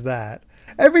 there's that.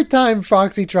 Every time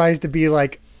Foxy tries to be,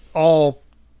 like, all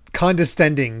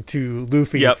condescending to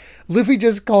Luffy, Yep. Luffy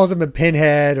just calls him a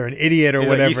pinhead or an idiot or He's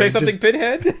whatever. like, you say something,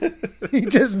 Pinhead? He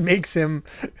just makes him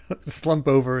slump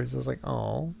over. It's just like,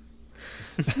 oh.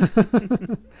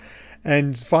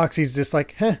 And Foxy's just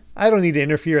like, I don't need to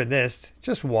interfere in this.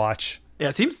 Just watch. Yeah,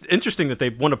 it seems interesting that they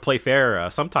want to play fair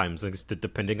sometimes,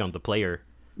 depending on the player.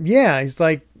 Yeah, he's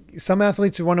like, some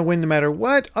athletes want to win no matter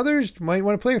what. Others might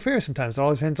want to play fair sometimes. It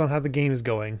all depends on how the game is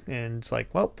going. And it's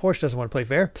like, well, Porsche doesn't want to play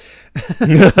fair.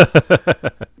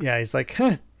 Yeah, he's like,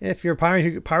 if you're a pirate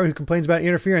who complains about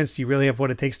interference, you really have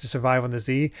what it takes to survive on the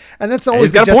sea. And that's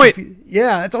always he's got a point.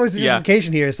 Yeah, that's always the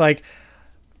justification here. It's like,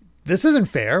 this isn't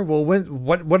fair. Well,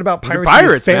 what about piracy?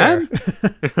 Pirates, fair? man.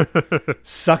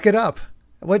 Suck it up.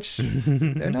 Which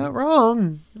they're not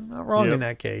wrong. Not wrong in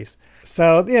that case.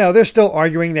 So, they're still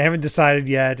arguing. They haven't decided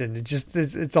yet. And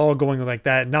it's all going like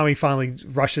that. And Nami finally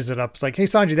rushes it up. It's like, hey,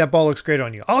 Sanji, that ball looks great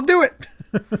on you. I'll do it.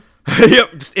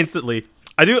 Yep, just instantly.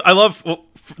 I love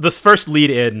this first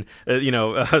lead in,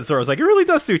 Zoro's like, it really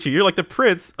does suit you. You're like the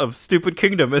prince of stupid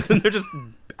kingdom. And then they're just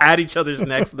at each other's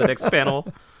necks in the next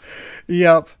panel.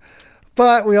 Yep.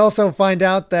 But we also find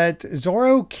out that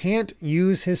Zoro can't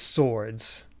use his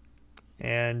swords.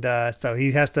 And so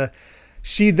he has to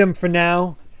sheathe them for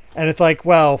now. And it's like,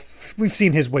 well, we've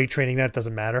seen his weight training. That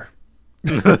doesn't matter.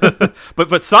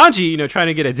 but Sanji, trying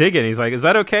to get a dig in, he's like, is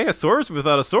that okay? A sword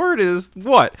without a sword is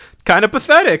what? Kind of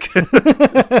pathetic.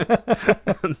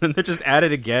 And then they're just at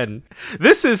it again.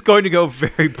 This is going to go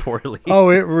very poorly. Oh,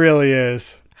 it really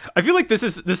is. I feel like this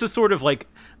is sort of like,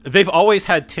 they've always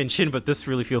had tension, but this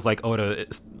really feels like Oda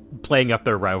is playing up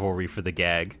their rivalry for the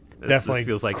gag. Definitely this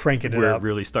feels like cranking it where up. It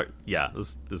really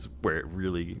this is where it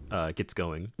really gets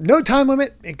going. No time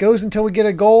limit. It goes until we get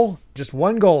a goal. Just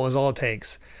one goal is all it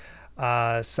takes.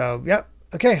 So, yeah.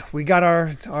 Okay, we got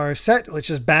our set. Let's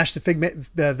just bash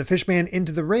the Fishman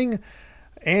into the ring.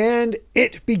 And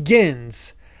it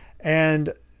begins.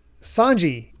 And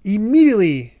Sanji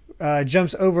immediately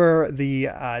jumps over the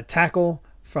tackle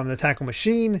from the tackle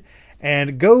machine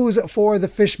and goes for the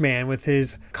Fishman with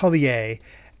his collier.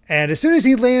 And as soon as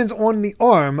he lands on the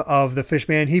arm of the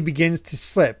Fishman, he begins to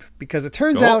slip because it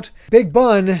turns out Big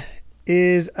Bun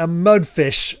is a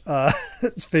mudfish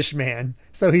Fishman,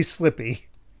 so he's slippy.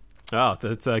 Oh,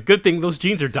 that's a good thing. Those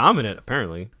genes are dominant,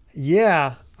 apparently.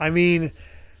 Yeah, I mean,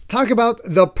 talk about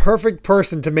the perfect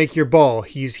person to make your ball.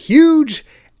 He's huge,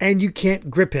 and you can't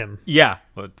grip him. Yeah,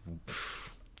 but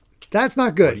that's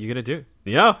not good. What are you gonna do?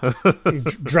 Yeah,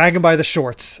 drag him by the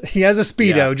shorts. He has a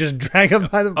Speedo. Yeah. Just drag him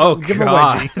by the. Give him a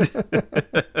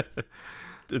wedgie.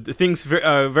 Things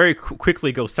very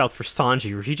quickly go south for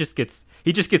Sanji, where he just gets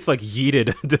like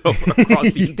yeeted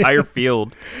across the entire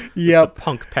field. Yep,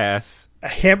 punk pass.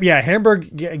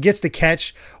 Hamburg gets the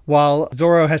catch while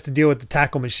Zoro has to deal with the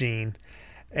tackle machine,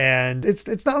 and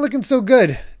it's not looking so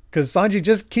good because Sanji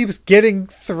just keeps getting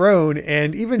thrown,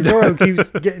 and even Zoro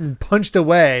keeps getting punched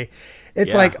away.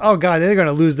 It's like, oh god, they're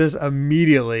gonna lose this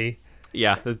immediately.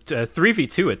 Yeah,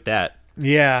 3v2 at that.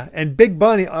 Yeah, and Big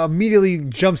Bun immediately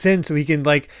jumps in so he can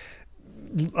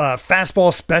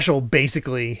fastball special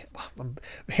basically.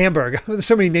 Hamburg. There's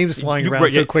so many names flying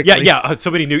around so quickly. Yeah,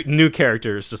 so many new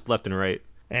characters just left and right.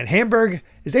 And Hamburg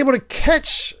is able to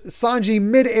catch Sanji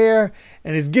midair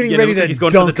and is getting ready to he's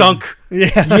going for the dunk.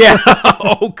 Yeah.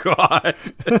 Oh god.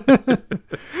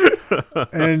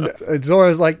 And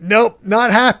Zoro's like, nope,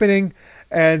 not happening.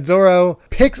 And Zoro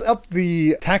picks up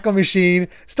the tackle machine,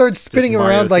 starts spinning him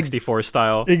Mario around like 64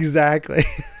 style. exactly,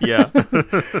 Yeah.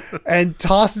 and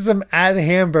tosses him at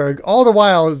Hamburg. All the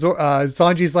while,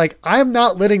 Sanji's like, "I'm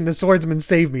not letting the swordsman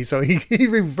save me," so he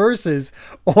reverses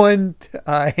on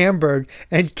Hamburg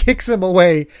and kicks him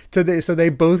away so they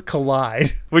both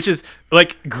collide. Which is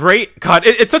like great. God,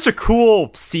 it's such a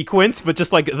cool sequence, but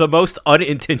just like the most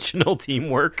unintentional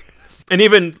teamwork. And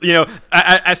even,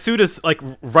 as soon as, like,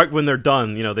 right when they're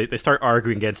done, they start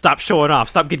arguing again. Stop showing off.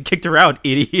 Stop getting kicked around,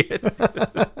 idiot.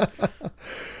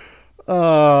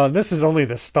 This is only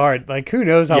the start. Like, who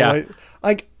knows how much.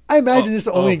 Like, I imagine this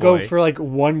will only go for, like,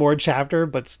 one more chapter,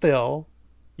 but still.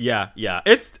 Yeah.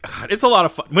 It's a lot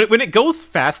of fun. When it goes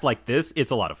fast like this,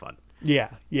 it's a lot of fun. Yeah.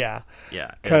 Yeah.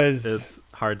 Because it's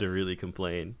hard to really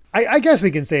complain. I guess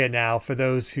we can say it now for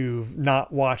those who've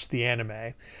not watched the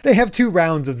anime. They have 2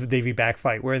 rounds of the Davy Back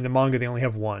fight, where in the manga they only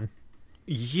have 1.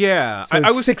 Yeah. So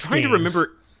I was 6 trying games. to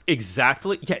remember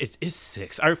exactly. Yeah, it is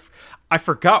 6. I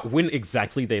forgot when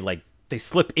exactly they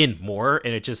slip in more,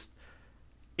 and it's just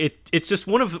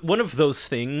one of those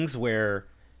things where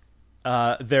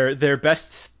their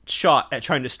best shot at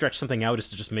trying to stretch something out is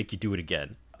to just make you do it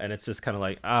again. And it's just kind of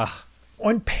like,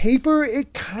 On paper,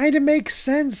 it kind of makes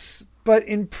sense, but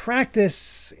in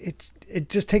practice, it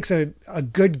just takes a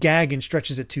good gag and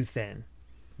stretches it too thin.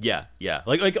 Yeah.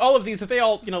 Like all of these, if they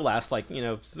all last like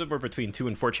somewhere between 2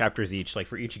 and 4 chapters each, like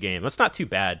for each game, that's not too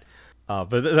bad.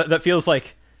 But that feels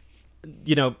like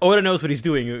Oda knows what he's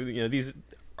doing. These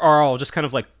are all just kind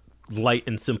of like light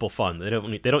and simple fun. They don't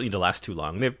need to last too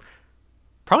long. They're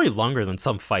probably longer than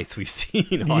some fights we've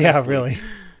seen. Honestly. Yeah, really.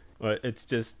 But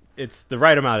it's the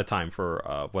right amount of time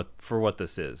for what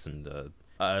this is, and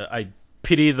I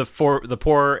pity the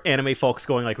poor anime folks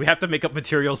going like, we have to make up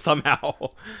material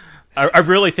somehow. I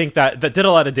really think that did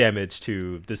a lot of damage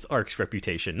to this arc's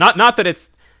reputation. Not that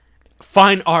it's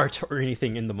fine art or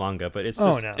anything in the manga, but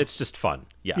it's just fun.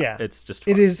 Yeah, it's just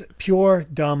fun. It is pure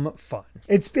dumb fun.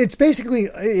 It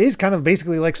is kind of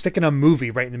basically like sticking a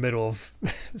movie right in the middle of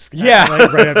like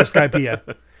right after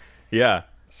Skypiea. Yeah.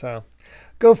 So,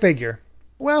 go figure.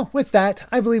 Well, with that,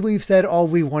 I believe we've said all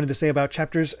we wanted to say about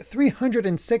chapters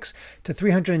 306 to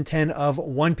 310 of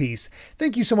One Piece.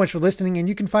 Thank you so much for listening, and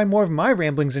you can find more of my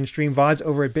ramblings and stream VODs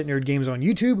over at BitNerd Games on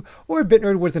YouTube, or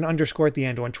BitNerd with an underscore at the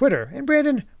end on Twitter. And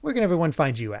Brandon, where can everyone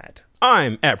find you at?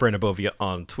 I'm at Brandon Bovia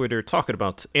on Twitter, talking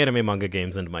about anime, manga,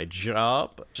 games, and my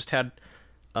job. Just had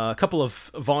a couple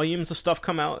of volumes of stuff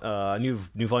come out. A new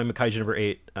volume of Kaiju number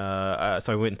 8.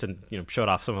 So I went and showed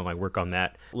off some of my work on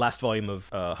that. Last volume of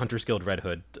Hunter's Guild Red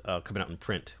Hood coming out in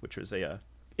print, which was a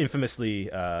infamously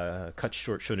cut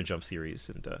short Shonen Jump series,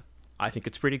 and I think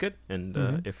it's pretty good.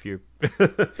 And if you're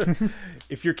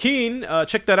if you're keen,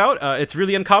 check that out. It's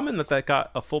really uncommon that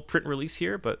got a full print release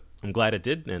here, but I'm glad it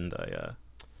did, and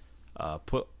I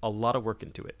put a lot of work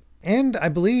into it. And I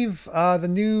believe the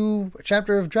new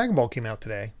chapter of Dragon Ball came out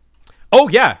today. Oh,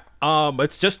 yeah.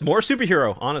 It's just more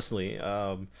superhero, honestly.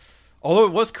 Although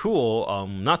it was cool,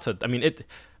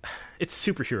 it's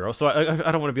superhero, so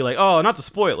I don't want to be like, oh, not to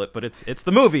spoil it, but it's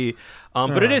the movie.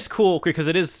 But it is cool because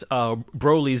it is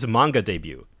Broly's manga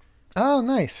debut. Oh,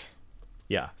 nice.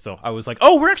 Yeah, so I was like,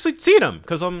 oh, we're actually seeing him,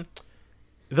 because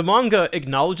the manga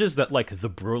acknowledges that, like, the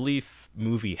Broly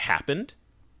movie happened.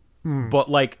 But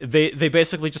like they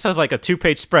basically just have like a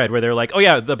 2-page spread where they're like, oh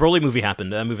yeah, the Broly movie happened.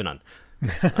 Moving on.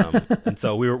 And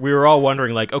so we were all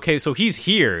wondering like, okay, so he's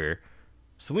here.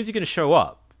 So when's he going to show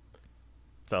up?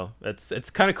 So it's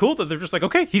kind of cool that they're just like,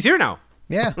 okay, he's here now.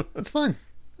 Yeah, it's fun.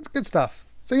 It's good stuff.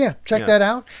 So yeah, check that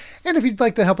out. And if you'd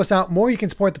like to help us out more, you can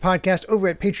support the podcast over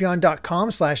at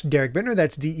patreon.com/Derek Bittner.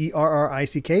 That's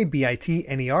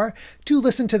DERRICKBITNER to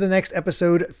listen to the next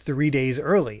episode 3 days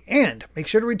early. And make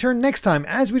sure to return next time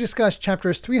as we discuss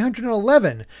chapters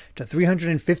 311 to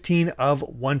 315 of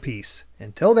One Piece.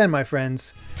 Until then, my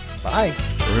friends, bye.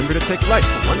 Remember to take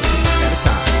life one piece at a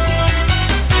time.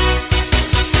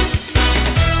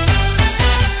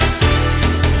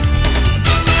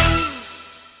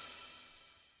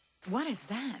 What is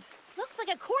that? Looks like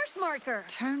a course marker.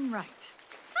 Turn right.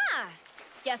 Ah,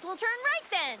 guess we'll turn right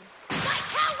then. Like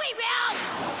how we will!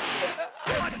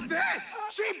 What's this?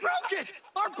 She broke it!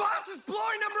 Our boss is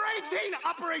ploy number 18!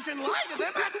 Operation Lie to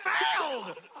Them has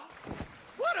failed!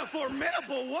 What a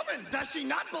formidable woman! Does she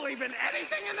not believe in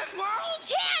anything in this world?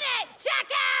 Can it,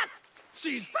 jackass!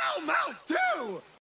 She's foul-mouthed, too!